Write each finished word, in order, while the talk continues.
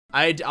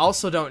I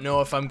also don't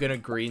know if I'm gonna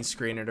green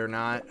screen it or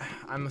not.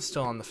 I'm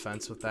still on the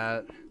fence with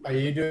that. Are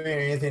you doing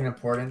anything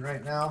important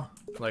right now?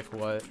 Like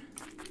what?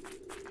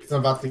 Because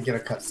I'm about to get a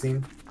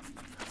cutscene.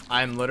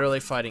 I'm literally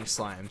fighting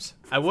slimes.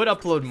 I would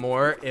upload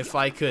more if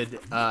I could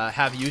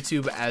have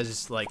YouTube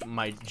as like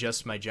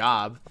just my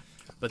job,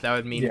 but that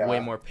would mean way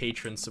more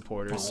patron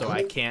supporters, so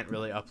I can't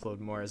really upload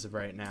more as of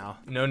right now.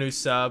 No new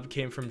sub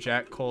came from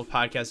Jack Cole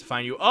podcast to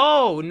find you.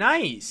 Oh,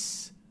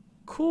 nice.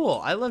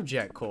 Cool. I love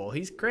Jack Cole.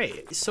 He's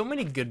great. So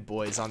many good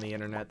boys on the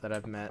internet that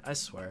I've met, I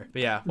swear.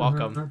 But yeah,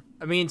 welcome.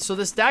 I mean, so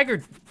this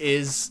dagger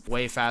is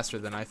way faster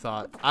than I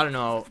thought. I don't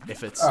know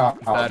if it's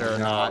better or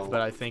not,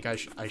 but I think I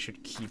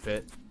should keep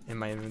it in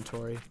my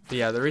inventory. But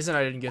yeah, the reason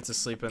I didn't get to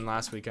sleep in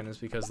last weekend is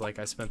because like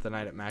I spent the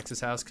night at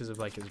Max's house because of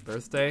like his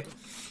birthday,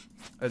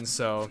 and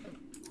so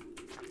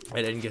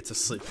I didn't get to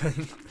sleep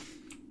in.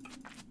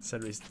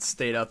 Said we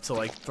stayed up till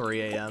like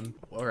 3 a.m.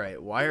 All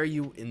right, why are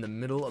you in the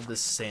middle of this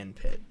sand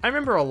pit? I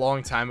remember a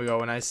long time ago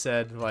when I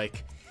said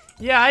like,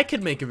 yeah, I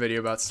could make a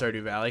video about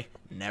Stardew Valley.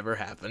 Never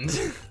happened.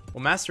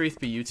 Will Master ETH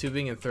be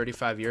YouTubing in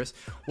 35 years?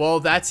 Well,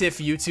 that's if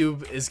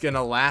YouTube is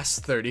gonna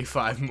last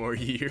 35 more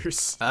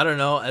years. I don't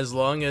know, as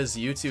long as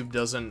YouTube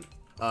doesn't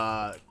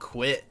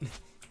quit.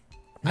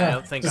 I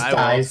don't think I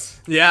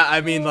dies. will. Yeah, I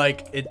mean,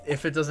 like,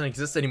 if it doesn't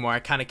exist anymore, I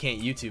kind of can't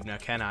YouTube now,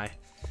 can I?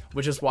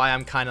 Which is why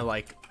I'm kind of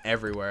like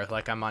everywhere.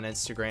 Like, I'm on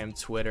Instagram,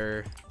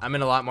 Twitter. I'm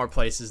in a lot more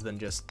places than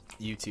just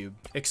YouTube.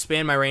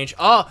 Expand my range.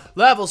 Oh,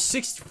 level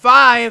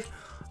 65.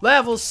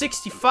 Level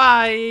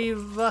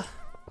 65. All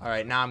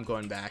right, now I'm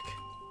going back.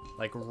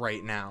 Like,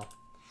 right now.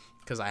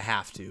 Because I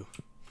have to.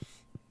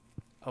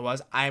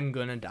 Otherwise, I'm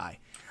gonna die.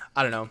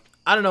 I don't know.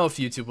 I don't know if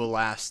YouTube will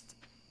last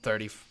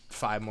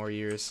 35 more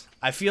years.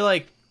 I feel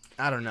like,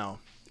 I don't know.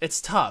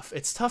 It's tough.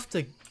 It's tough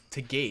to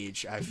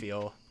gauge, I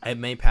feel. I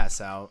may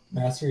pass out.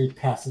 Master ETH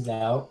passes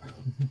out.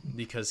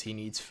 Because he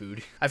needs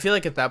food. I feel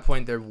like at that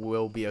point there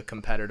will be a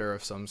competitor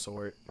of some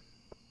sort.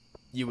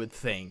 You would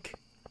think,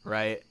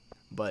 right?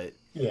 But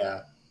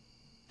yeah.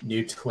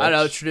 New Twitch. I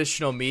don't know,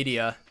 traditional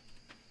media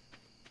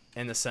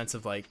in the sense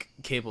of like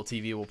cable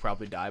TV will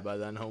probably die by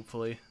then,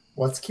 hopefully.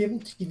 What's cable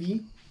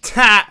TV?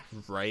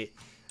 Right.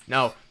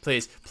 No,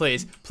 please,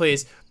 please,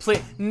 please,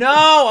 please.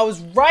 No, I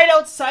was right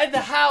outside the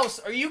house.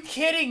 Are you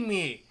kidding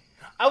me?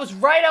 I was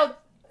right out.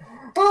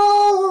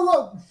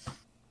 Oh!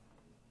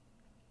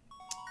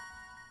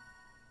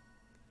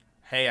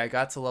 Hey, I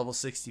got to level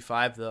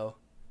 65 though.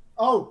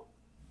 Oh,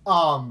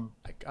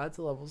 I got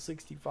to level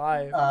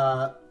 65.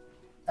 I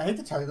hate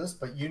to tell you this,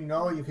 but you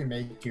know you can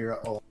make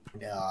your own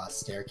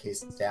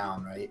staircase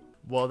down, right?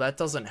 Well, that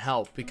doesn't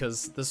help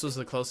because this was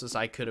the closest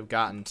I could have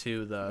gotten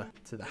to the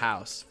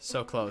house.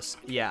 So close.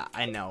 Yeah,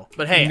 I know.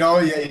 But hey, no,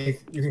 yeah,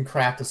 you can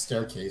craft a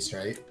staircase,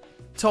 right?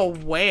 To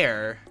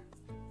where?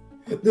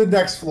 The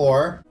next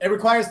floor. It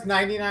requires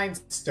 99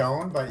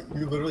 stone, but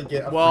you literally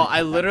get. Well,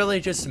 I literally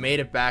just made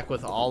it back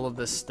with all of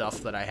this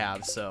stuff that I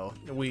have, so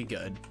we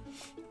good.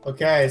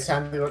 Okay, it's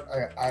time to go.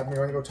 I'm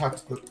gonna go talk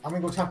to. I'm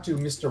gonna go talk to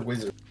Mr.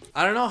 Wizard.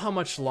 I don't know how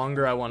much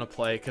longer I want to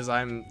play because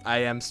I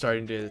am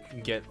starting to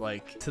get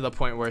like to the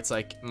point where it's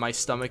like my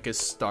stomach is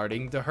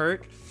starting to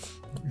hurt.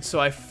 So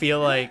I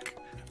feel like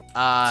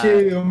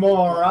 2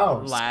 more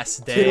hours.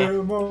 Last day.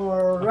 2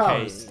 more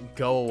hours. Okay,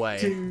 go away.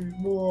 2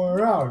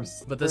 more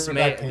hours. But this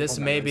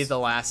may be the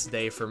last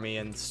day for me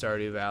in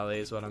Stardew Valley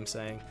is what I'm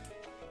saying.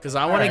 Because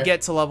I want to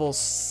get to level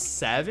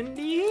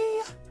 70.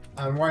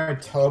 I'm going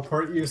to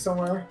teleport you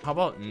somewhere. How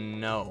about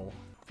no?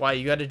 Why,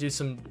 you got to do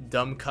some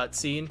dumb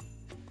cutscene?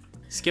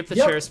 Skip the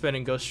chair spin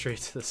and go straight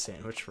to the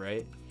sandwich,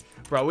 right?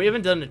 Bro, we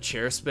haven't done a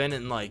chair spin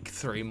in like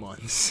 3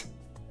 months.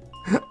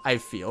 I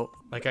feel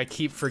like I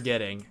keep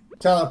forgetting.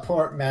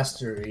 Teleport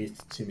Master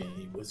ETH to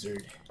me,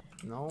 wizard.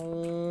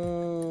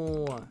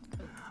 No.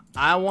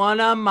 I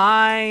wanna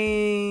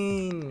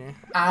mine.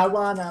 I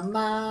wanna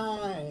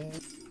mine.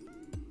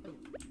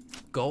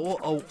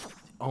 Go.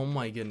 Oh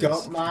my goodness.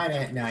 Don't mine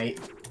at night.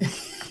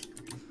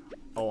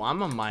 Oh,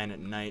 I'm a mine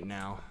at night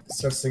now.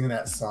 Start singing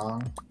that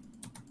song.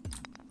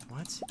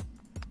 What?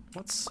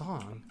 What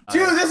song?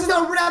 Dude, this is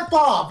a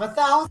rip-off!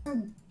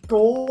 1,000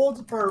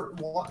 gold for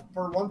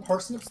one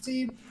parsnip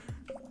seed?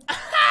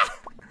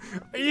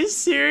 Are you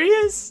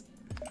serious?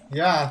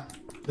 Yeah.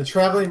 The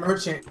traveling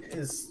merchant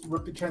is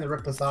trying to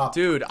rip us off.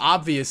 Dude,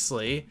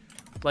 obviously.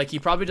 Like, he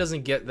probably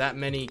doesn't get that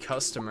many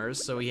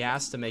customers, so he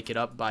has to make it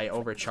up by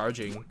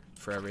overcharging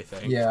for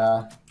everything.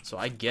 Yeah. So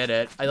I get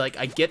it.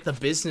 I get the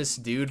business,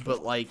 dude,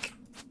 but, like,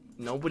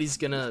 nobody's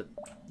gonna...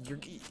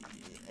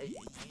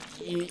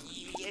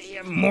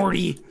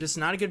 Morty. Just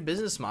not a good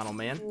business model,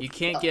 man. You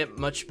can't get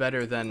much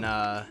better than,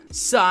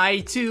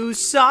 side to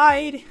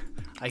side.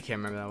 I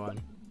can't remember that one.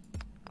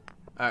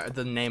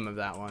 The name of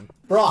that one.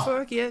 Bro,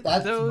 forget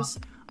those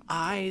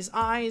eyes.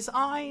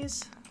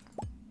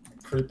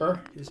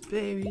 Creeper? His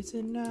baby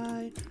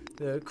tonight.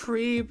 The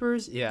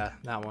creepers. Yeah,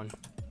 that one.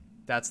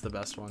 That's the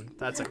best one.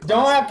 That's a classic.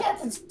 Don't have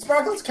Captain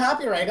Sparkles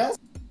copyright us.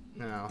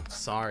 No,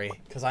 sorry.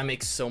 Because I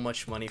make so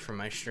much money from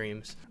my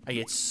streams. I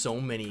get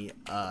so many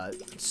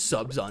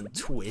subs on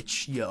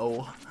Twitch,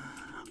 yo.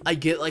 I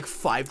get like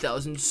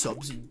 5,000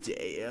 subs a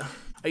day.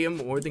 I get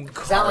more than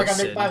Carson. It's not like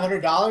I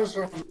make $500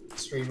 from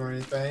stream or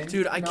anything.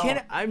 Dude, I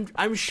can't.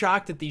 I'm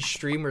shocked at these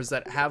streamers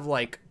that have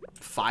like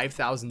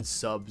 5,000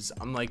 subs.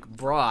 I'm like,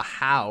 bruh,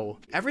 how?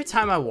 Every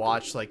time I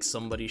watch like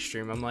somebody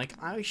stream, I'm like,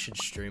 I should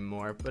stream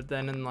more. But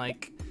then in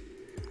like,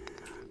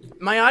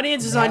 my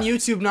audience is on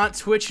YouTube, not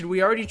Twitch, and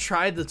we already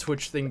tried the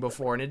Twitch thing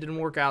before, and it didn't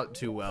work out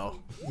too well.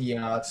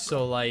 Yeah.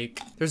 So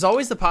like, there's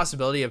always the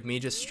possibility of me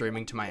just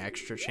streaming to my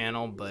extra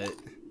channel, but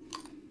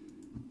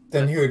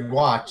then who would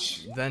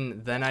watch?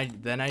 Then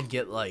I'd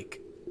get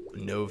like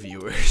no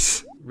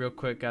viewers. Real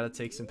quick, gotta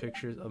take some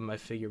pictures of my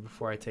figure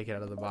before I take it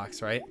out of the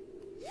box, right?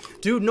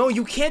 Dude, no,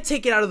 you can't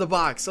take it out of the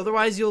box,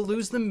 otherwise you'll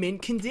lose the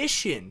mint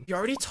condition. You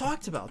already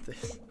talked about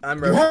this.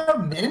 You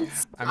have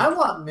mints? I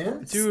want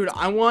mints. Dude,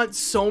 I want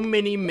so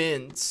many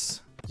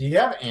mints. Do you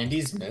have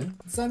Andy's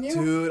mints on you?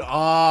 Dude,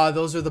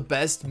 those are the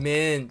best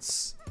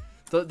mints.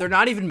 They're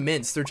not even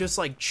mints, they're just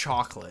like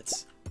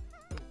chocolates.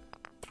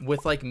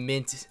 With like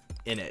mint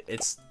in it.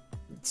 It's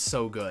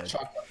so good.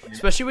 Chocolate.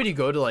 Especially when you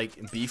go to like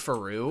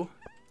Beefaroo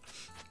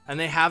and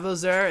they have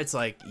those there, it's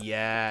like,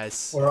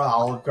 yes. Or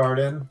Olive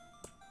Garden.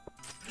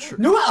 You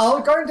know what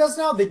Olive Garden does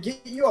now? They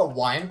get you a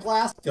wine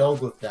glass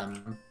filled with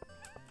them.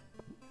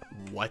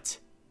 What?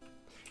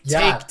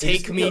 Yeah,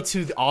 take me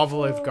to the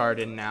Olive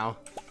Garden now.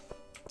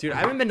 Dude, I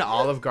haven't been to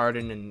Olive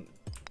Garden in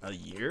a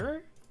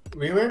year?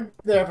 We went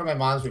there for my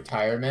mom's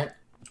retirement.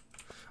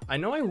 I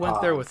know I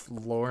went there with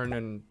Lauren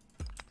and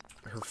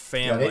her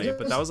family,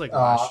 but that was like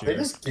last year. They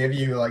just give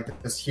you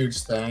like this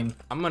huge thing.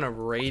 I'm gonna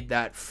raid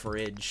that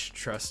fridge,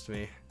 trust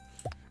me.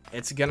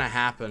 It's gonna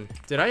happen.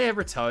 Did I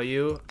ever tell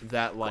you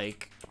that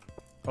like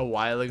a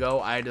while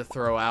ago I had to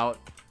throw out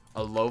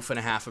a loaf and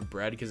a half of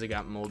bread because it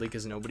got moldy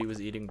because nobody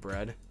was eating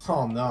bread?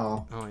 Oh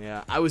no. Oh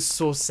yeah, I was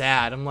so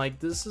sad. I'm like,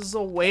 this is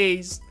a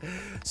waste.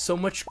 So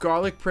much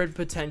garlic bread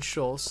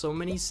potential. So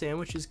many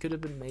sandwiches could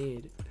have been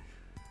made.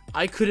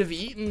 I could have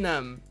eaten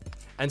them.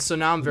 And so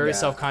now I'm very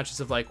self-conscious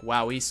of like,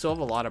 wow, we still have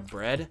a lot of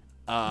bread.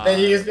 Then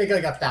you just make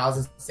like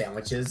 1,000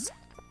 sandwiches.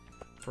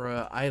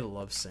 Bruh, I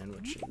love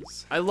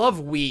sandwiches. I love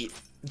wheat,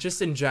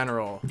 just in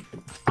general.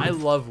 I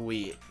love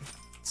wheat.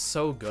 It's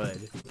so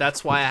good.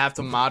 That's why I have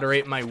to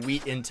moderate my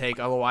wheat intake.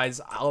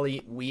 Otherwise, I'll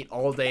eat wheat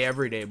all day,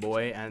 every day,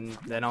 boy. And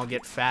then I'll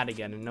get fat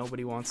again, and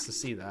nobody wants to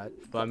see that.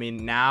 But I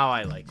mean, now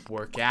I like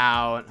work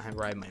out, I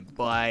ride my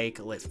bike,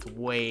 lift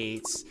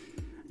weights.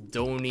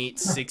 Don't eat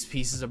 6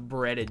 pieces of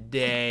bread a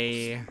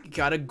day.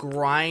 Gotta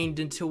grind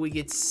until we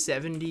get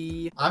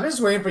 70. I'm just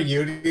waiting for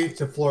you to get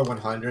to floor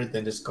 100,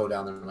 then just go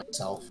down there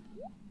myself.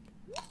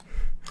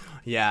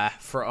 Yeah,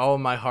 for all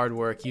my hard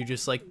work, you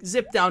just like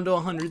zip down to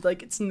 100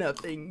 like it's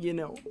nothing, you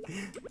know.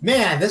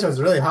 Man, this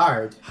was really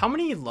hard. How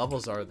many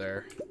levels are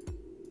there?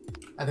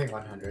 I think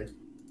 100.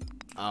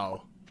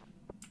 Oh.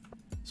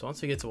 So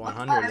once we get to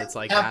 100, it's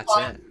like, that's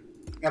it.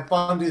 Have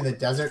fun doing the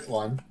desert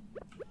one.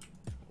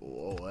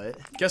 What?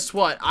 Guess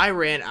what? I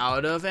ran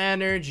out of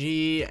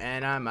energy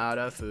and I'm out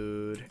of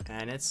food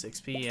and it's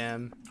 6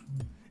 p.m.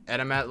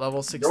 and I'm at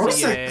level 68. You're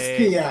 6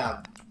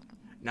 p.m.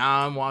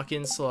 Now I'm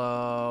walking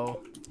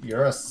slow.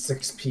 You're a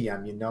 6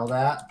 p.m. You know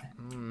that?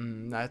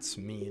 That's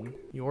mean.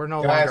 You're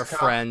no longer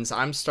friends.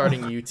 I'm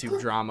starting YouTube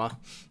drama.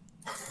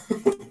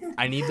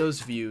 I need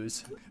those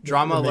views.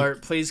 Drama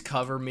alert, please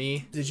cover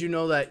me. Did you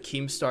know that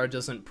Keemstar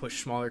doesn't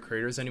push smaller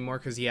creators anymore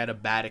because he had a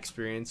bad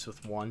experience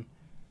with one?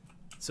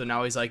 So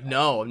now he's like,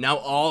 no, now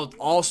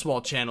all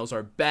small channels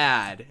are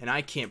bad, and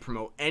I can't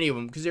promote any of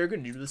them because they're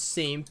going to do the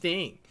same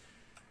thing.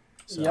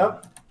 So,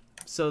 yep.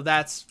 So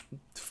that's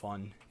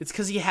fun. It's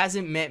because he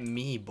hasn't met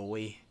me,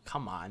 boy.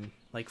 Come on.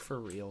 Like, for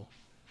real.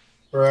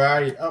 Where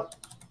are you? Oh.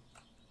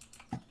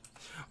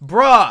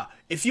 Bruh,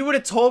 if you would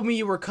have told me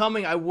you were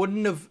coming, I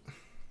wouldn't have...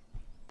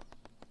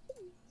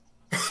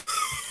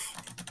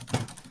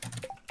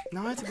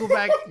 Now I have to go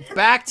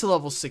back to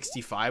level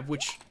 65,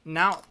 which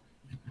now...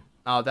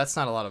 Oh, that's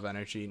not a lot of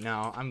energy.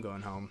 No, I'm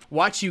going home.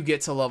 Watch you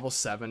get to level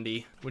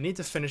 70. We need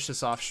to finish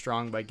this off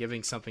strong by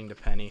giving something to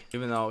Penny,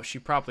 even though she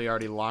probably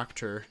already locked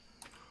her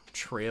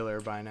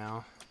trailer by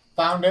now.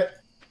 Found it.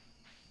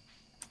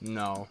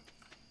 No.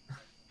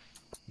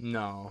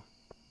 No.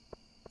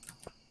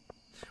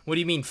 What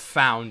do you mean,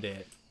 found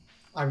it?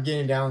 I'm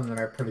getting down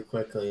there pretty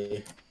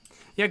quickly.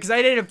 Yeah, because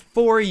I did it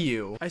for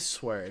you. I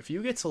swear, if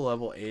you get to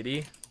level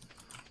 80,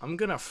 I'm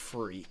gonna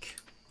freak.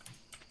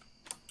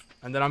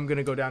 And then I'm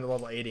gonna go down to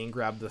level 80 and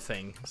grab the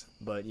things.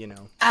 But, you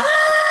know.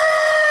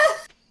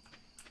 Ah!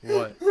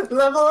 What?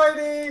 Level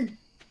 80!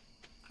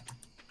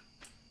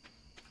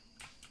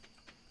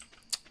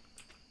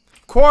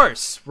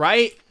 Course,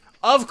 right?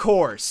 Of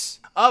course.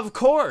 Of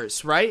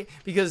course, right?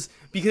 Because,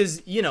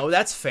 you know,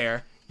 that's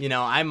fair. You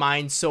know, I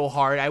mine so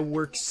hard. I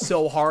work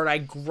so hard. I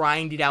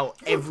grind it out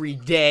every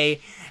day.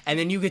 And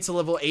then you get to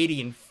level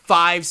 80 in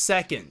 5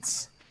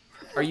 seconds.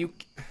 Are you...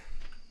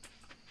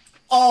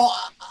 Oh,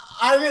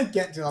 I didn't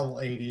get to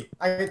level 80.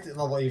 I get to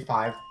level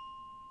 85.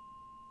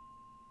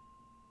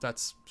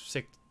 That's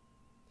sick.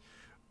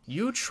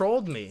 You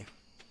trolled me.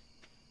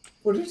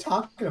 What are you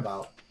talking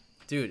about?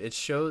 Dude,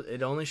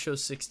 it only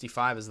shows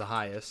 65 as the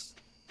highest.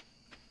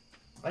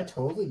 I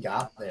totally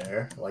got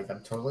there. Like,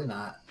 I'm totally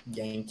not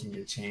yanking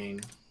your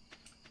chain.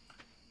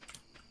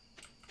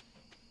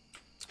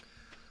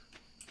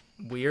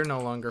 We are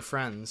no longer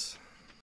friends.